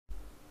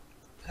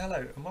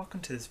Hello and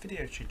welcome to this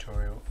video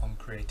tutorial on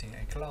creating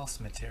a glass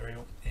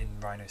material in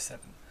Rhino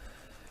 7.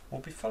 We'll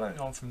be following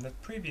on from the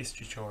previous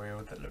tutorial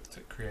that looked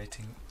at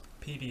creating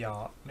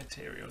PBR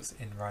materials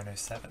in Rhino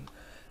 7,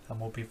 and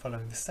we'll be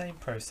following the same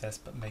process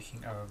but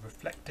making a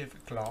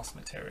reflective glass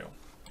material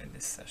in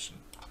this session.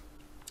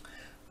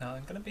 Now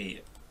I'm going to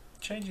be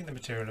changing the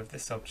material of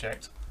this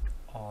object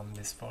on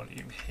this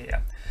volume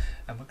here,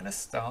 and we're going to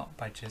start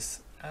by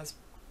just, as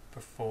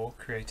before,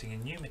 creating a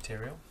new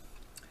material,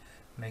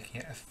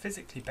 making it a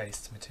physically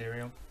based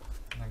material,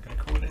 and I'm going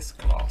to call this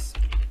glass.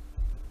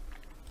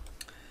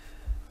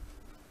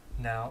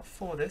 Now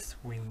for this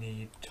we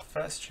need to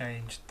first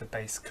change the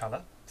base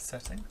color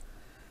setting,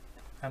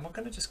 and we're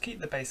going to just keep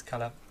the base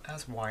color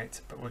as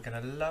white, but we're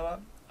going to lower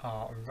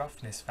our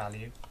roughness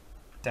value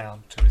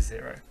down to a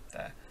 0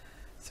 there.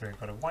 So we've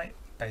got a white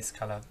base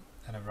color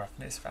and a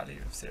roughness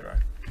value of 0,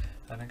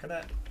 and I'm going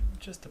to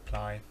just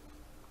apply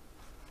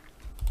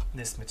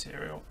this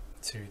material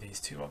to these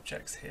two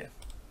objects here.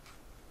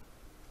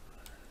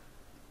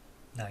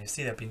 Now you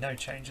see there'll be no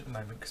change at the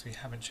moment because we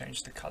haven't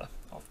changed the colour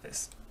of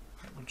this.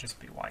 It will just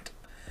be white.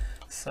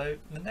 So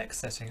the next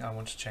setting I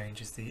want to change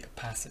is the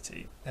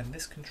opacity, and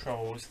this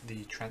controls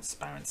the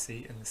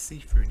transparency and the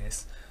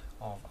see-throughness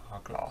of our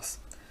glass.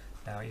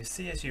 Now you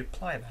see as you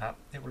apply that,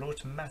 it will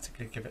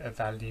automatically give it a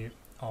value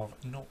of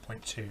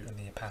 0.2 in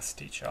the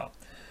opacity chart.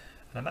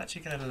 And I'm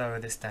actually going to lower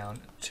this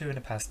down to an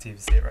opacity of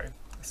 0,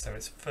 so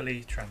it's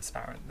fully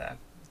transparent there,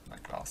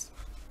 that glass.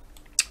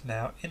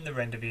 Now in the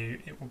render view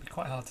it will be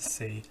quite hard to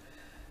see,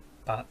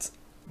 but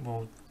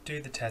we'll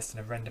do the test in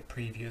a render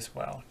preview as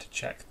well to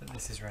check that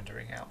this is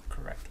rendering out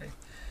correctly.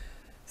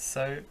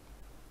 So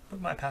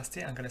with my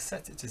opacity I'm going to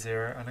set it to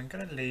 0, and I'm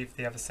going to leave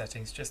the other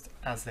settings just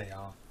as they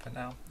are for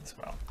now as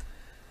well.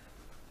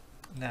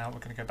 Now we're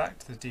going to go back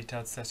to the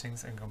detailed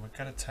settings and we're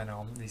going to turn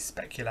on the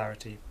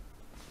specularity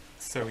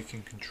so we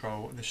can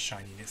control the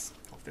shininess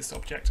of this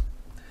object.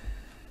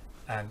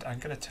 And I'm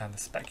going to turn the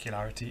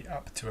specularity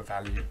up to a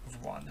value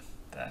of 1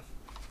 there.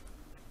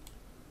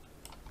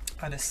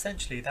 And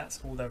essentially that's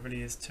all there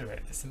really is to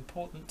it. It's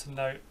important to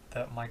note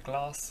that my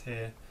glass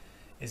here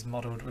is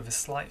modelled with a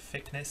slight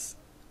thickness,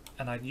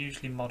 and I'd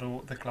usually model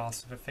the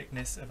glass with a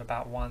thickness of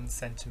about 1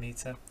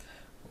 centimetre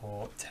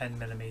or 10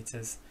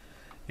 millimeters.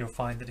 You'll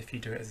find that if you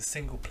do it as a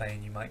single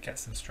plane you might get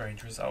some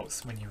strange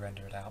results when you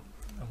render it out,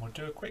 and we'll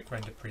do a quick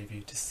render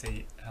preview to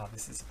see how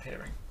this is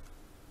appearing.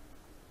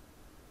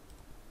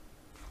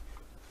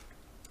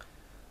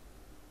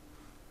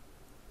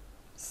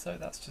 So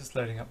that's just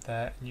loading up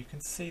there, and you can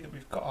see that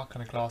we've got our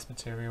kind of glass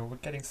material. We're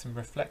getting some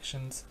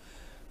reflections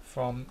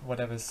from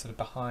whatever's sort of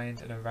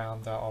behind and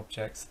around our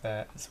objects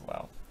there as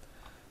well.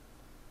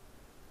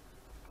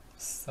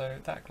 So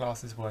that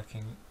glass is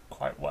working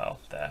quite well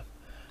there.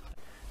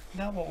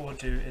 Now what we'll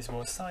do is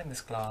we'll assign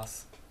this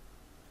glass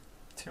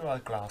to our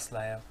glass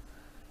layer,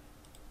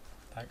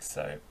 like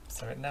so.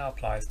 So it now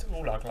applies to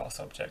all our glass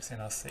objects in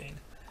our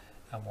scene,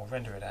 and we'll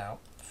render it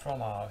out from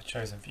our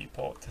chosen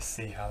viewport to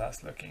see how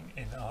that's looking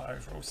in our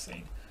overall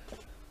scene.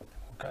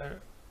 We'll go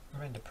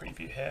render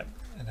preview here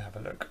and have a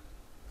look.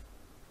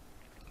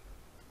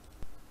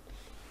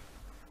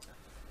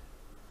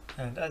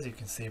 And as you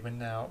can see, we're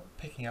now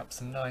picking up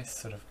some nice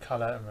sort of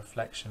colour and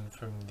reflection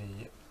from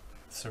the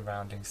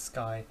surrounding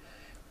sky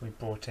we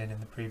brought in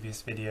the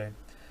previous video,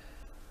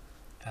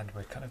 and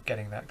we're kind of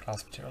getting that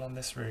glass material on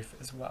this roof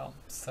as well.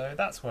 So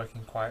that's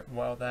working quite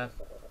well there.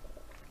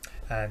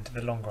 And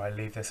the longer I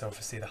leave this,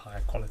 obviously the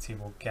higher quality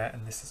we'll get,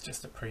 and this is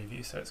just a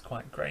preview so it's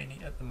quite grainy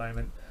at the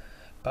moment.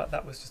 But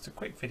that was just a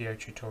quick video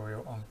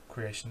tutorial on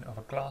creation of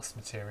a glass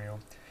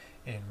material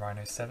in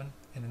Rhino 7.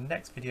 In the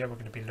next video we're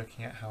going to be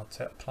looking at how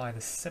to apply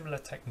the similar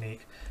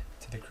technique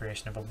to the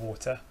creation of a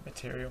water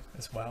material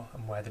as well,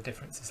 and where the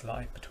differences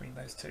lie between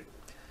those two.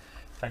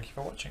 Thank you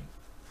for watching.